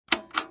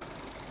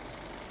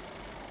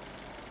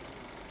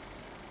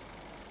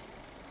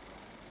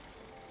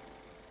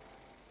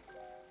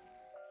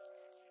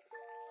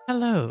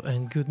Hello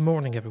and good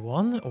morning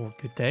everyone, or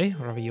good day,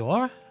 wherever you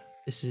are.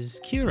 This is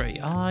Kyuurei.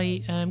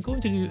 I am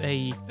going to do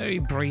a very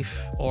brief,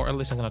 or at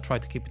least I'm going to try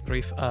to keep it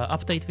brief,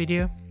 update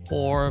video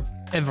for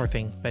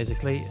everything,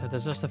 basically.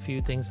 There's just a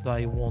few things that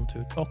I want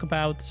to talk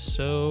about,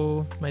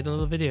 so made a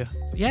little video.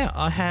 Yeah,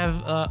 I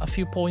have a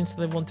few points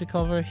that I want to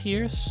cover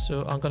here,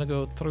 so I'm going to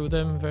go through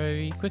them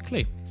very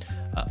quickly.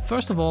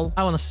 First of all,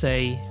 I want to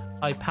say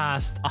I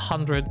passed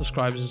 100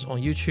 subscribers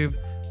on YouTube.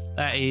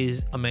 That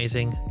is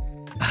amazing.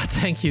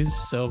 Thank you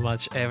so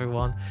much,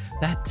 everyone.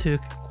 That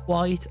took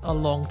quite a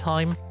long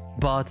time,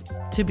 but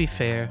to be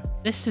fair,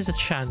 this is a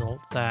channel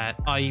that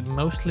I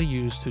mostly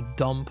use to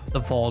dump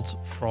the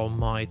VODs from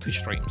my Twitch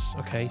streams,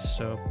 okay?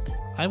 So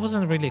I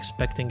wasn't really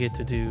expecting it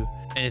to do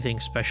anything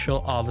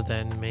special other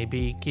than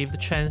maybe give the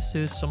chance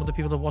to some of the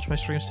people that watch my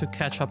streams to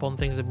catch up on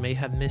things that may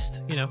have missed,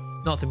 you know,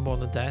 nothing more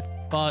than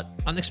that. But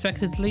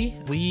unexpectedly,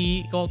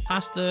 we got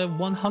past the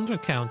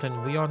 100 count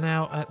and we are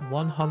now at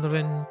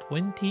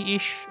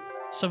 120-ish,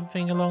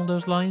 something along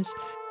those lines.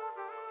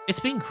 It's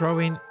been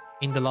growing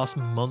in the last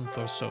month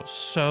or so.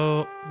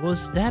 So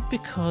was that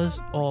because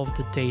of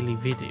the daily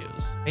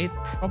videos? It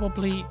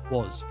probably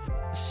was.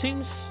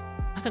 Since,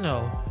 I don't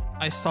know,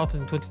 I started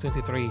in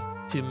 2023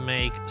 to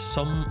make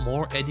some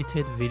more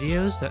edited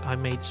videos that I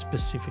made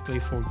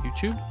specifically for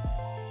YouTube.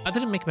 I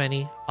didn't make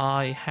many.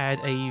 I had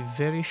a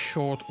very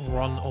short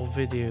run of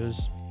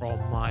videos from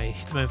my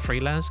Hitman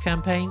freelance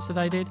campaigns that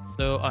I did.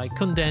 So I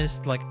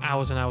condensed like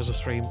hours and hours of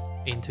stream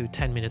into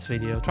 10 minutes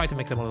video. Try to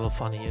make them a little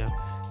funny, you know,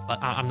 but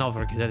I'm not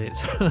very good at it,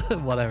 so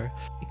whatever.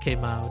 It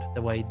came out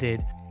the way it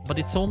did. But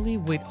it's only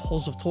with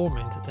Halls of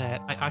Torment that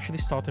I actually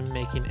started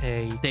making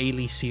a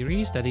daily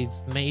series that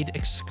is made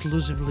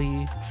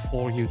exclusively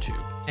for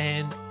YouTube.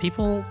 And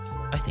people,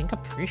 I think,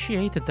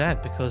 appreciated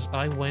that because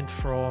I went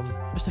from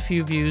just a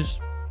few views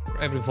for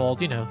every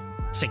VOD, you know,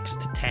 6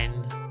 to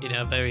 10, you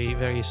know,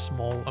 very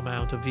small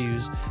amount of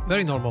views.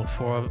 Very normal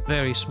for a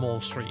very small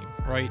stream,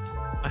 right?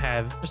 I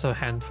have just a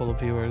handful of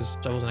viewers,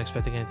 so I wasn't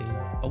expecting anything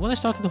more. But when I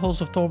started the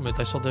Halls of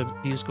Torment, I saw the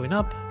views going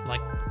up,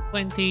 like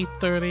 20,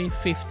 30,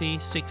 50,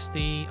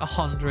 60,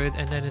 100,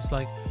 and then it's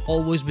like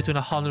always between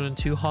 100 and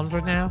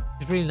 200 now.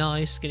 It's really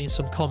nice getting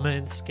some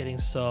comments, getting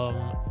some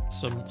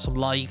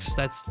likes.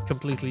 That's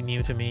completely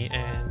new to me,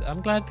 and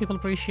I'm glad people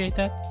appreciate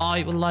that.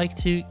 I would like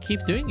to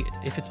keep doing it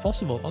if it's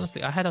possible.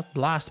 Honestly, I had a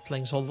blast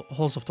playing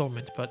Halls of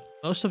Torment, but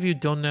most of you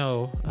don't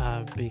know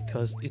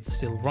because it's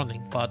still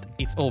running, but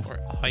it's over.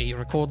 I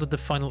recorded the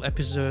final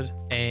episode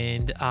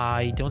and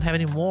I don't have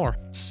any more.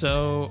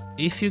 So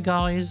if you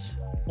guys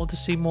want to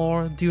see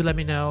more, do let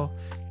me know.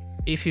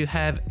 If you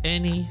have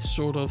any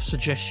sort of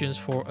suggestions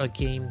for a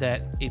game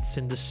that it's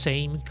in the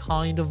same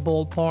kind of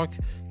ballpark,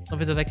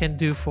 something that I can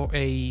do for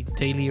a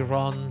daily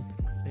run,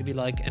 maybe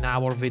like an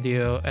hour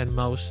video at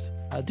most,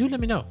 do let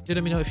me know. Do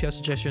let me know if you have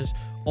suggestions.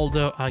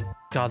 Although I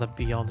gotta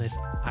be honest,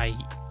 I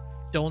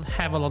don't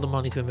have a lot of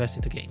money to invest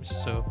into games,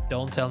 so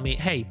don't tell me,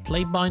 hey,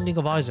 play Binding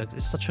of Isaac.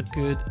 It's such a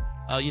good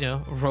you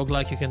know,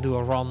 roguelike. You can do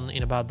a run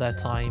in about that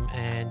time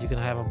and you're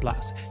gonna have a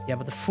blast. Yeah,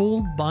 but the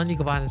full Binding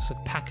of Isaac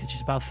package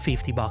is about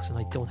 50 bucks and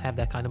I don't have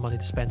that kind of money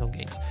to spend on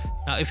games.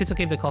 Now, if it's a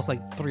game that costs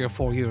like 3 or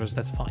 4 euros,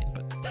 that's fine,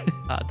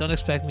 but don't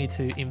expect me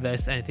to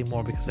invest anything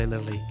more because I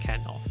literally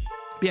cannot.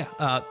 But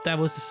yeah, that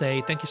was to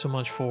say thank you so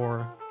much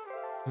for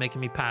making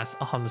me pass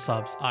 100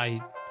 subs.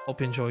 I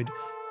hope you enjoyed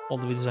all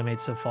the videos I made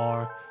so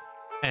far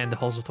and the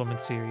Halls of Torment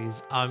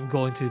series. I'm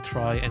going to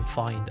try and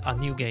find a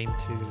new game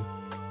to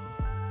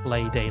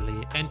play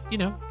daily, and you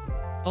know,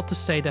 not to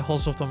say that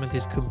Halls of Torment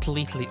is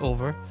completely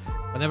over.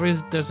 Whenever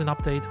there's an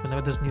update,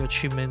 whenever there's new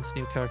achievements,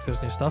 new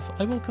characters, new stuff,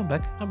 I will come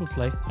back, I will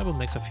play, I will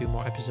make a few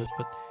more episodes,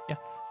 but yeah,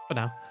 for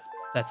now,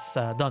 that's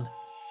done.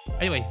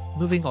 Anyway,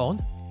 moving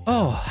on.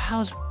 Oh,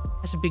 has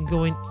it been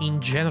going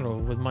in general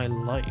with my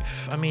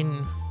life? I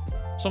mean,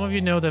 some of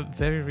you know that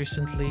very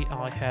recently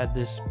I had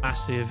this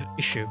massive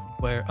issue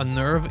where a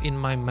nerve in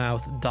my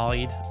mouth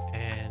died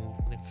and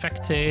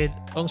infected.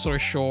 Long story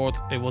short,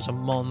 it was a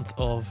month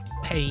of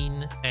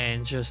pain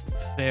and just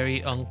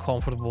very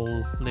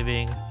uncomfortable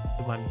living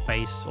with my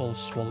face all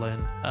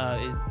swollen.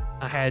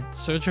 I had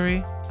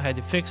surgery, I had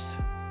it fixed,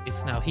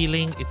 it's now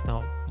healing, it's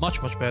now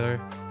much better.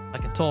 I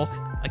can talk,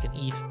 I can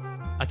eat,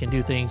 I can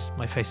do things,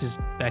 my face is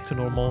back to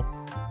normal.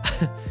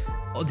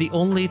 The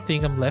only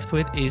thing I'm left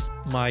with is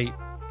my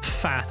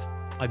fat,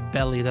 my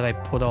belly that I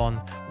put on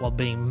while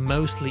being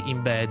mostly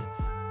in bed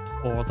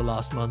for the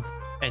last month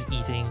and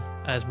eating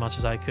as much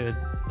as I could.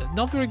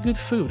 Not very good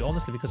food,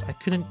 honestly, because I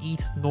couldn't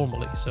eat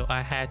normally, so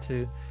I had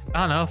to,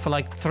 I don't know, for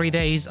like 3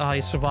 days I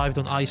survived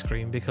on ice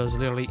cream because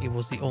literally it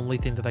was the only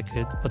thing that I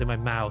could put in my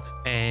mouth.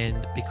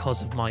 And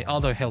because of my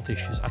other health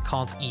issues, I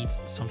can't eat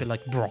something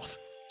like broth,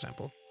 for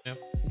example. Yeah.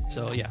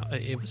 So yeah,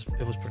 it was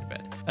pretty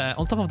bad.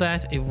 On top of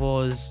that, it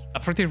was a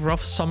pretty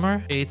rough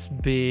summer. It's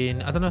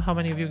been, I don't know how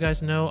many of you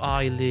guys know,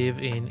 I live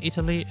in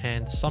Italy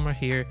and the summer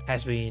here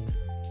has been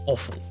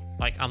awful.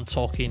 Like, I'm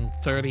talking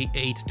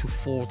 38 to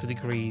 40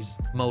 degrees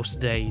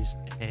most days,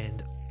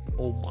 and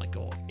oh my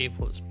god, it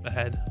was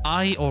bad.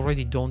 I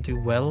already don't do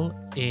well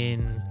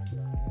in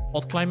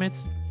hot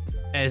climates,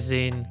 as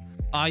in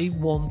I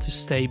want to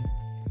stay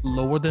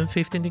lower than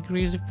 15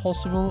 degrees if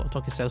possible. I'm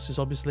talking Celsius,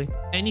 obviously.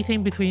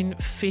 Anything between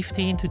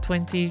 15 to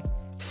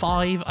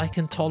 25 I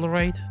can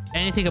tolerate.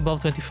 Anything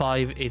above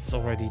 25, it's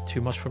already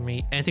too much for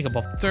me. Anything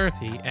above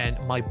 30 and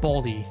my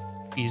body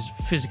is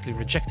physically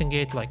rejecting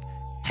it, like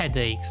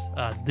headaches,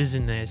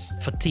 dizziness,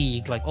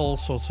 fatigue, like all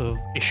sorts of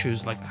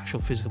issues, like actual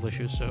physical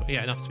issues. So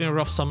yeah, no, it's been a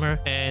rough summer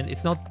and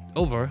it's not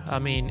over. I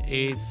mean,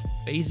 it's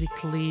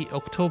basically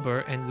October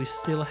and we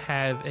still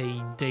have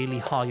a daily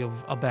high of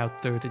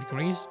about 30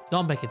 degrees.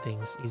 Not making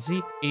things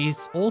easy.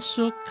 It's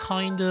also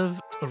kind of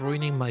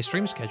ruining my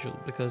stream schedule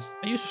because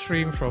I used to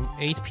stream from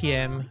 8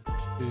 p.m.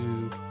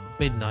 to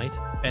midnight,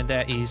 and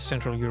that is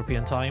Central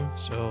European time,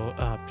 so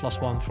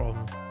 +1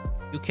 from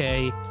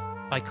UK.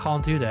 I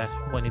can't do that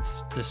when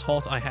it's this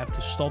hot. I have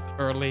to stop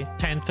early,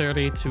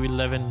 10:30 to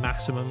 11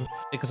 maximum,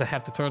 because I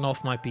have to turn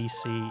off my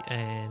PC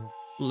and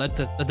let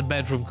the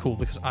bedroom cool,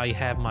 because I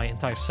have my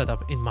entire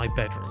setup in my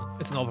bedroom.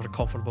 It's not very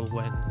comfortable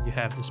when you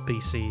have this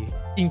PC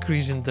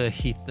increasing the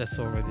heat that's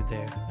already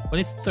there. When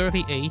it's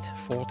 38,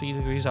 40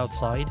 degrees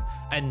outside,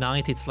 at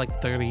night it's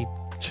like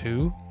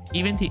 32.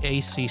 Even the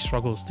AC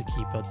struggles to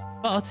keep it.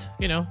 But,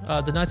 you know,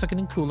 the nights are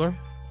getting cooler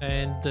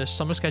and the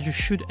summer schedule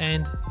should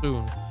end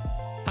soon.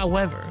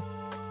 However,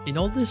 in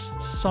all this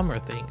summer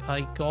thing,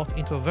 I got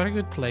into a very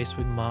good place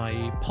with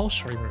my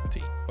post-stream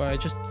routine, where I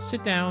just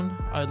sit down,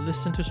 I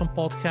listen to some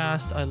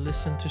podcasts, I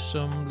listen to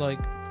some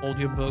like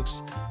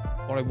audiobooks,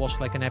 or I watch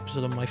like an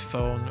episode on my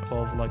phone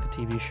of like a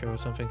TV show or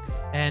something.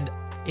 And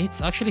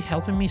it's actually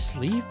helping me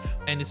sleep,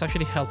 and it's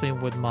actually helping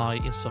with my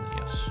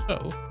insomnia.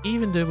 So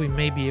even though we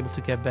may be able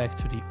to get back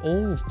to the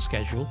old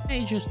schedule,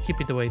 I just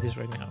keep it the way it is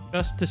right now,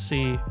 just to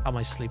see how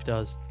my sleep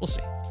does. We'll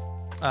see.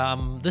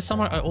 This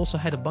summer I also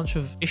had a bunch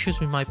of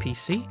issues with my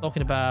PC,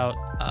 talking about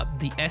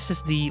the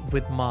SSD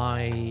with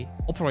my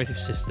operating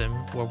system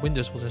where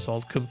Windows was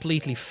installed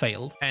completely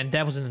failed, and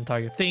that was an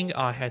entire thing.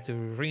 I had to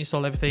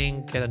reinstall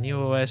everything, get a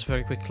new OS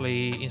very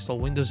quickly, install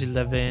Windows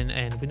 11,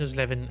 and Windows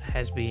 11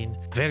 has been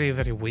very,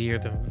 very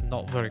weird and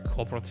not very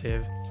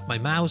cooperative. My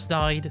mouse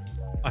died,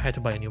 I had to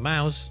buy a new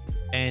mouse,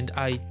 and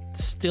I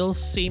still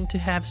seem to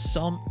have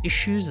some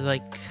issues that I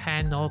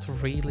cannot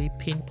really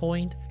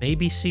pinpoint.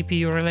 Maybe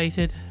CPU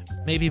related,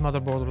 maybe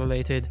motherboard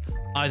related,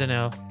 I don't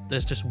know.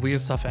 There's just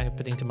weird stuff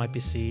happening to my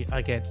PC.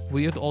 I get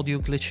weird audio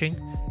glitching,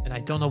 and I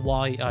don't know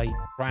why. I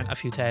ran a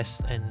few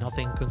tests and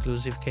nothing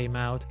conclusive came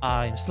out.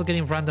 I'm still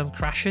getting random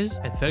crashes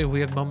at very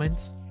weird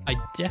moments. I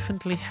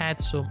definitely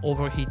had some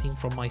overheating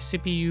from my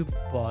CPU,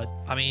 but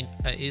I mean,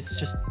 it's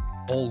just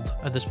old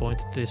at this point.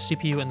 The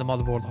CPU and the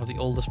motherboard are the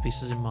oldest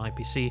pieces in my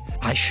PC.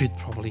 I should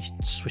probably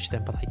switch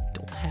them, but I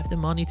don't have the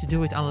money to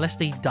do it unless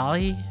they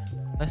die.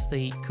 Unless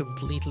they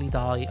completely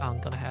die, I'm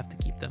gonna have to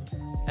keep them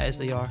as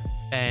they are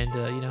and,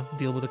 you know,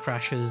 deal with the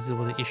crashes, deal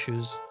with the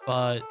issues.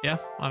 But yeah,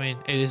 I mean,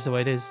 it is the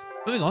way it is.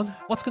 Moving on,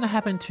 what's gonna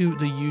happen to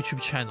the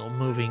YouTube channel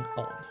moving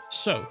on?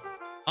 So,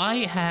 I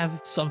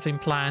have something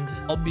planned,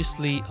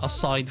 obviously,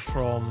 aside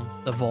from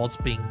the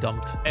VODs being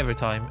dumped every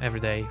time, every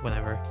day,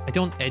 whenever. I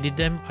don't edit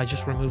them, I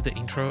just remove the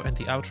intro and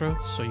the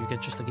outro, so you get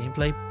just the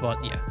gameplay.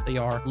 But yeah, they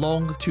are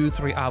long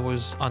 2-3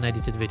 hours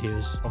unedited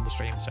videos from the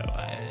stream, so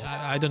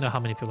I don't know how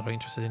many people are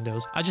interested in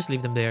those. I just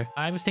leave them there.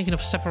 I was thinking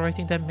of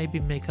separating them, maybe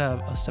make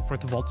a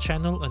separate VOD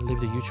channel and leave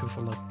the YouTube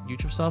for like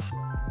YouTube stuff.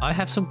 I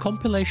have some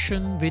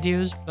compilation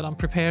videos that I'm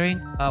preparing.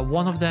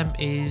 One of them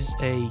is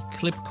a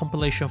clip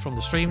compilation from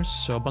the streams,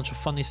 so a bunch of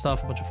funny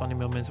stuff, a bunch of funny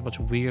moments, a bunch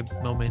of weird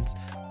moments.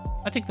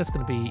 I think that's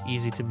going to be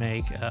easy to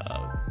make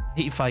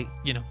if I,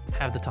 you know,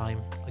 have the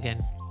time.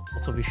 Again,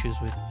 lots of issues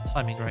with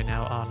timing right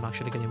now. I'm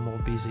actually getting more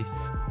busy.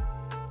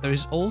 There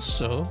is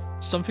also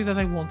something that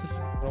I wanted to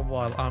do for a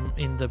while. I'm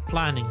in the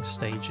planning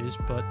stages,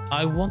 but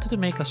I wanted to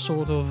make a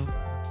sort of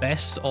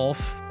best of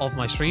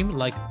my stream,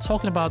 like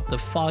talking about the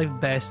 5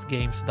 best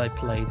games that I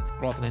played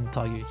throughout an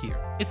entire year.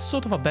 It's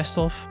sort of a best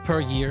of per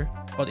year,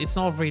 but it's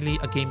not really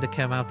a game that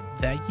came out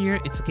that year.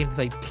 It's a game that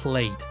I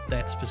played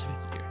that specific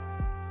year.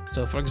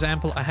 So for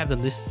example, I have the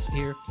lists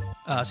here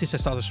since I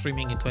started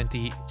streaming in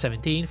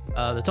 2017.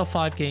 The top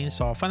 5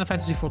 games are Final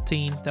Fantasy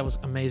XIV, that was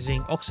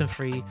amazing,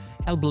 Oxenfree,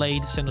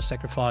 Hellblade, Senua's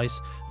Sacrifice.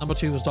 Number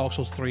 2 was Dark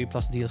Souls 3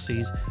 plus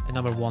DLCs, and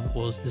number 1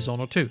 was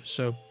Dishonored 2.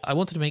 So I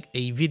wanted to make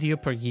a video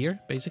per year,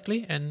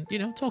 basically, and, you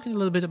know, talking a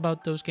little bit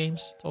about those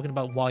games, talking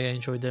about why I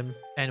enjoyed them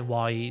and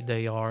why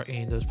they are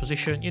in those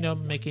positions, you know,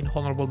 making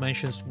honorable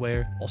mentions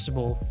where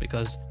possible,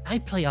 because I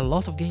play a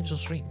lot of games on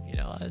stream, you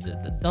know,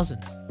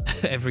 dozens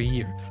every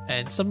year.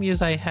 And some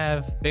years I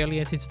have barely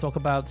anything to talk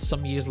about.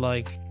 Some years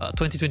like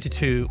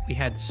 2022, we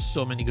had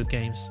so many good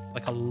games,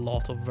 like a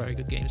lot of very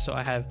good games. So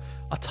I have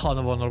a ton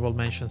of honorable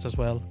mentions as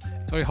well.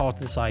 It's very hard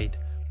to decide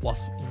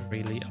what's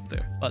really up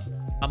there, but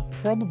I'm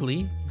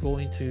probably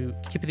going to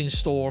keep it in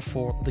store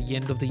for the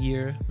end of the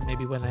year,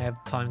 maybe when I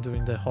have time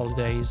during the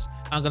holidays.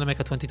 I'm gonna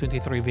make a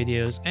 2023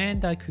 videos,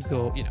 and I could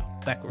go, you know,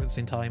 backwards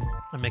in time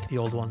and make the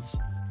old ones.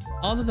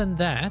 Other than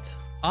that,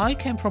 I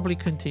can probably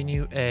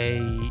continue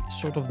a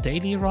sort of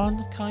daily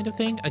run kind of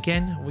thing.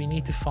 Again, we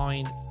need to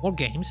find more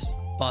games.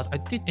 but I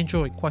did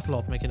enjoy quite a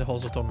lot making the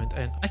Halls of Torment,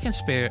 and I can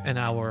spare an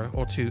hour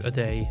or two a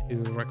day to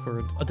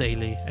record a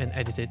daily and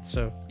edit it.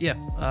 So yeah,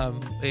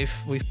 if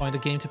we find a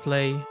game to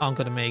play, I'm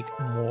gonna make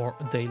more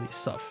daily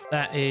stuff.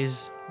 That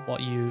is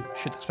what you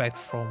should expect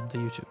from the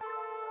YouTube.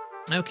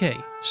 Okay,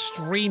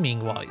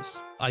 streaming wise,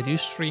 I do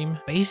stream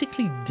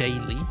basically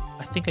daily.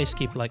 I think I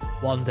skip like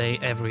one day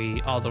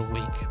every other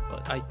week,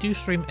 but I do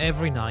stream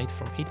every night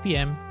from 8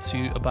 p.m.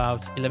 to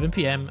about 11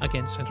 p.m.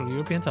 again Central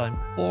European time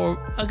for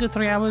a good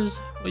 3 hours.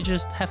 We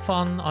just have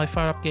fun. I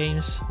fire up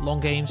games, long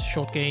games,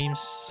 short games.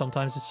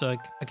 Sometimes it's like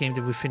a game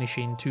that we finish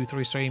in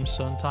 2-3 streams.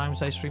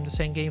 Sometimes I stream the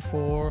same game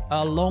for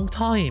a long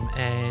time.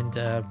 And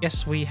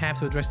yes, we have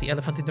to address the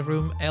elephant in the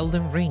room,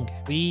 Elden Ring.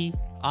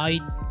 I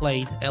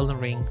played Elden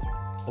Ring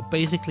for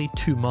basically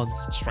 2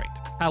 months straight.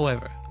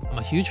 However, I'm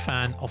a huge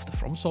fan of the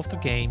From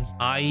Software games.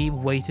 I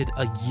waited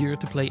a year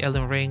to play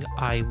Elden Ring.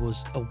 I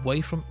was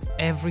away from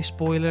every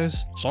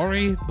spoilers.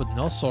 Sorry, but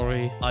not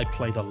sorry. I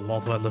played a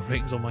lot of Elden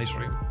Rings on my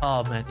stream.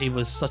 Oh man, it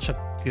was such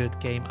a good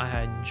game. I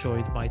had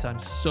enjoyed my time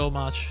so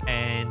much,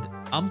 and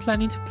I'm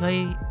planning to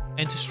play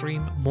and to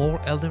stream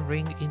more Elden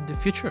Ring in the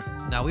future.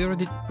 Now, we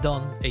already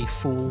done a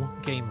full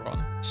game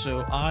run,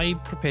 so I'm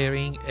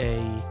preparing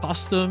a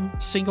custom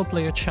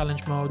single-player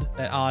challenge mode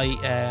that I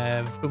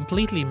have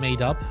completely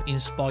made up,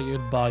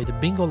 inspired by the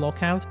Bingo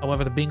Lockout.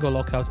 However, the Bingo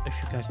Lockout, if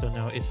you guys don't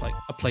know, it's like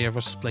a player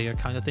versus player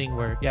kind of thing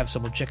where you have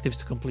some objectives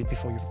to complete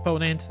before your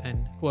opponent,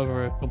 and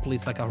whoever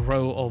completes like a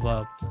row of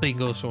a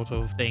bingo sort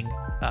of thing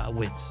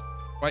wins.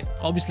 Right,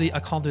 obviously I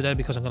can't do that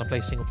because I'm gonna play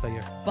single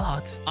player,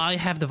 but I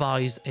have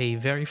devised a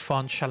very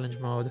fun challenge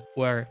mode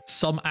where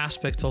some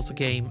aspects of the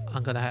game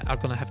are gonna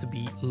have to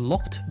be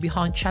locked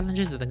behind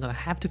challenges that I'm gonna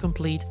have to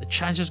complete. The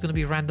challenge is gonna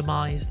be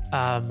randomized.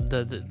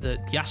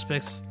 The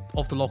aspects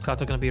of the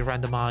lockout are gonna be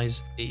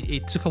randomized.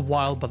 It took a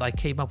while, but I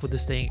came up with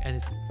this thing,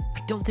 and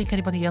I don't think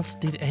anybody else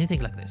did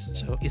anything like this.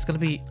 So it's gonna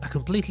be a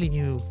completely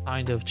new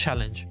kind of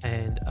challenge,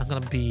 and I'm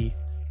gonna be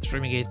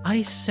streaming it,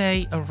 I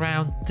say,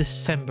 around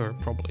December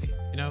probably.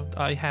 You know,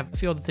 I have a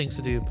few other things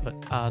to do,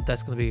 but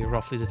that's going to be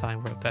roughly the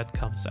time where that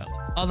comes out.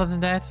 Other than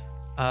that,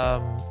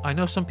 I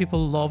know some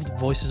people loved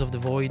Voices of the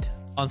Void.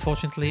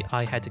 Unfortunately,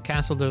 I had to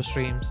cancel those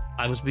streams.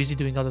 I was busy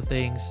doing other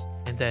things,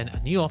 and then a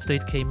new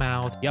update came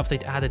out. The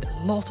update added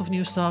a lot of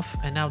new stuff,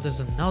 and now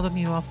there's another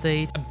new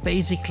update.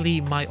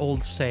 Basically, my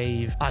old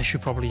save, I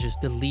should probably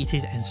just delete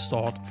it and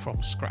start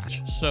from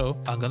scratch. So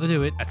I'm gonna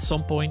do it at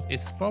some point.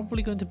 It's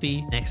probably going to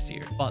be next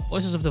year. But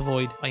Voices of the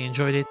Void, I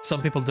enjoyed it.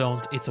 Some people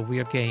don't. It's a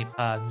weird game.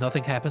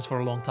 Nothing happens for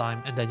a long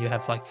time, and then you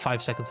have like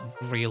 5 seconds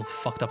of real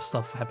fucked up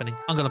stuff happening.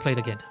 I'm gonna play it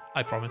again,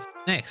 I promise.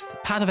 Next,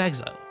 Path of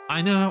Exile.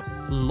 I know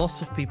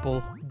lots of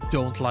people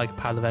don't like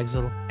Path of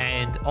Exile,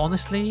 and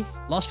honestly,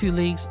 last few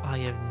leagues I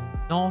have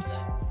not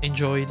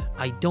enjoyed.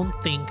 I don't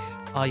think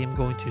I am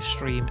going to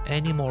stream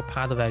any more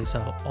Path of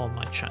Exile on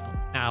my channel.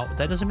 Now,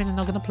 that doesn't mean I'm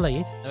not going to play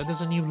it. Now, there's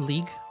a new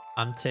league.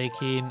 I'm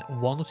taking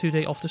 1 or 2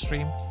 days off the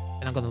stream,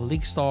 and I'm going to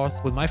league start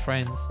with my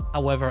friends.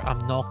 However,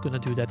 I'm not going to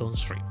do that on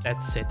stream.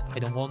 That's it. I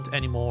don't want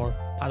any more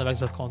Path of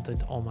Exile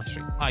content on my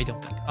stream. I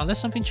don't think. Unless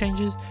something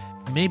changes,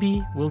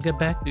 maybe we'll get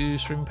back to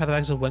streaming Path of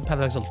Exile when Path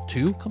of Exile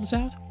 2 comes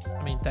out.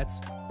 I mean,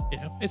 that's, you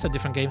know, it's a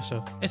different game,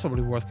 so it's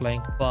probably worth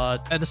playing.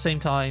 But at the same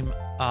time,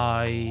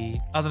 I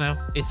don't know.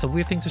 It's a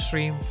weird thing to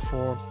stream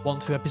for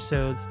 1-2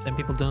 episodes, then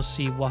people don't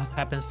see what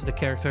happens to the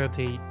character.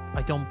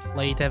 I don't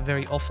play that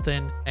very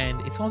often,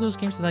 and it's one of those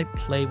games that I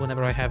play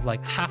whenever I have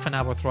like half an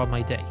hour throughout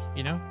my day,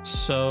 you know?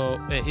 So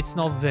it's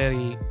not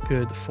very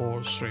good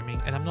for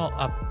streaming, and I'm not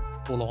a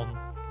full-on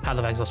Path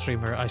of Exile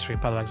streamer. I stream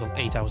Path of Exile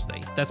 8 hours a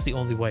day. That's the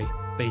only way,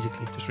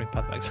 basically, to stream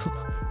Path of Exile,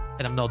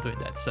 and I'm not doing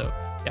that. So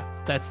yeah,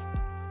 that's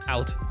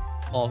out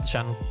of the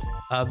channel.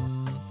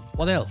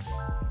 What else?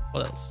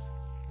 What else?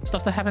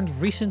 Stuff that happened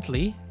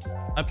recently.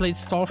 I played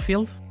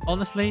Starfield.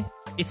 Honestly,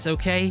 it's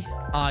okay.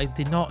 I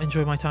did not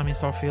enjoy my time in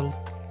Starfield.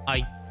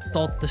 I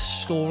thought the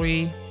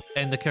story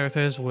and the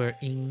characters were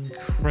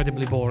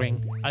incredibly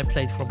boring. I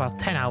played for about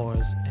 10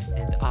 hours,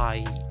 and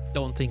I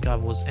don't think I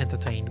was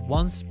entertained.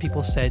 Once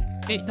people said,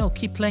 hey, no,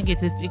 keep playing it,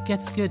 it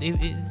gets good,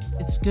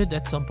 it's good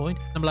at some point.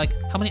 I'm like,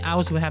 how many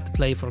hours do I have to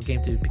play for a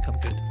game to become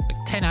good?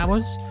 Like 10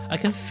 hours? I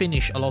can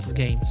finish a lot of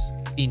games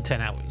in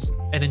 10 hours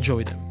and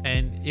enjoy them.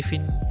 And if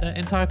in the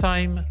entire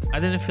time I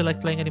didn't feel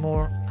like playing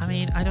anymore, I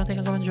mean, I don't think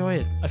I'm gonna enjoy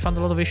it. I found a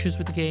lot of issues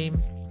with the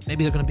game.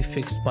 Maybe they're gonna be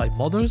fixed by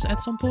modders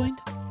at some point.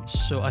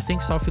 So I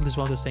think Starfield is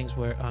one of those things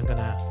where I'm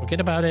gonna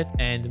forget about it,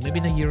 and maybe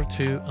in a year or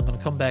two I'm gonna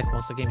come back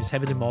once the game is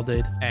heavily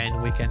modded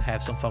and we can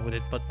have some fun with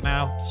it. But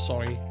now,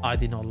 sorry, I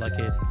did not like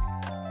it,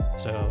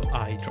 so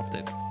I dropped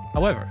it.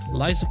 However,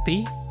 Lies of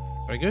P,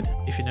 very good.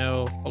 If you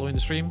know, following the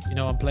stream, you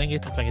know I'm playing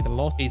it a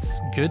lot.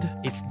 It's good.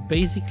 It's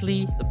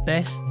basically the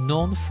best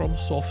non-From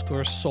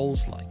Software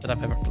Souls-like that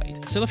I've ever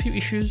played. Still a few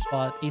issues,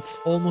 but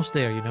it's almost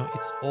there, you know?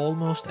 It's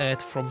almost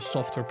at From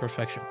Software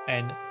perfection.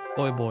 And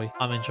boy,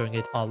 I'm enjoying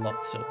it a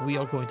lot, so we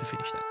are going to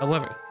finish that.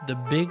 However, the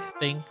big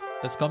thing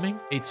that's coming,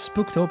 it's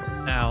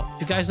Spooktober. Now,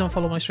 if you guys don't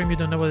follow my stream, you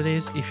don't know what it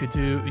is. If you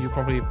do, you're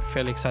probably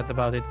fairly excited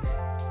about it.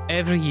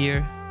 Every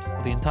year,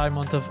 for the entire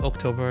month of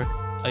October,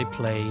 I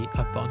play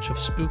a bunch of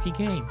spooky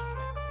games.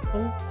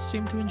 All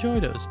seem to enjoy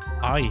those.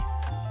 I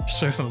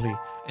certainly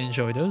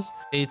enjoy those.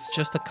 It's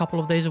just a couple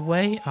of days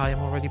away. I am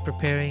already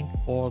preparing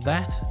for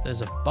that.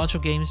 There's a bunch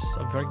of games,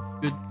 a very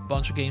good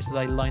bunch of games that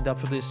I lined up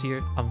for this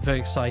year. I'm very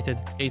excited.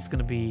 It's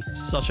gonna be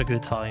such a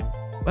good time.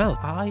 Well,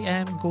 I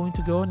am going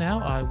to go now.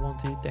 I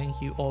want to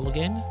thank you all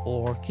again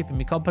for keeping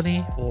me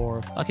company,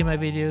 for liking my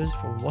videos,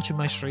 for watching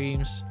my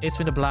streams. It's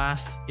been a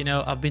blast. You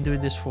know, I've been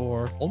doing this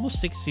for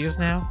almost 6 years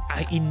now.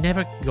 It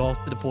never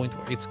got to the point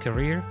where it's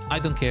career. I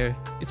don't care.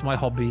 It's my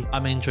hobby.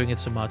 I'm enjoying it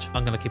so much.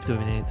 I'm gonna keep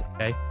doing it,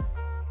 okay?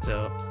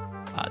 So,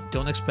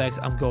 don't expect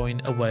I'm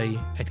going away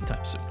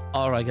anytime soon.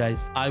 Alright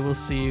guys, I will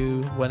see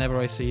you whenever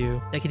I see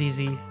you. Take it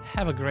easy.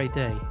 Have a great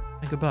day.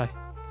 And goodbye.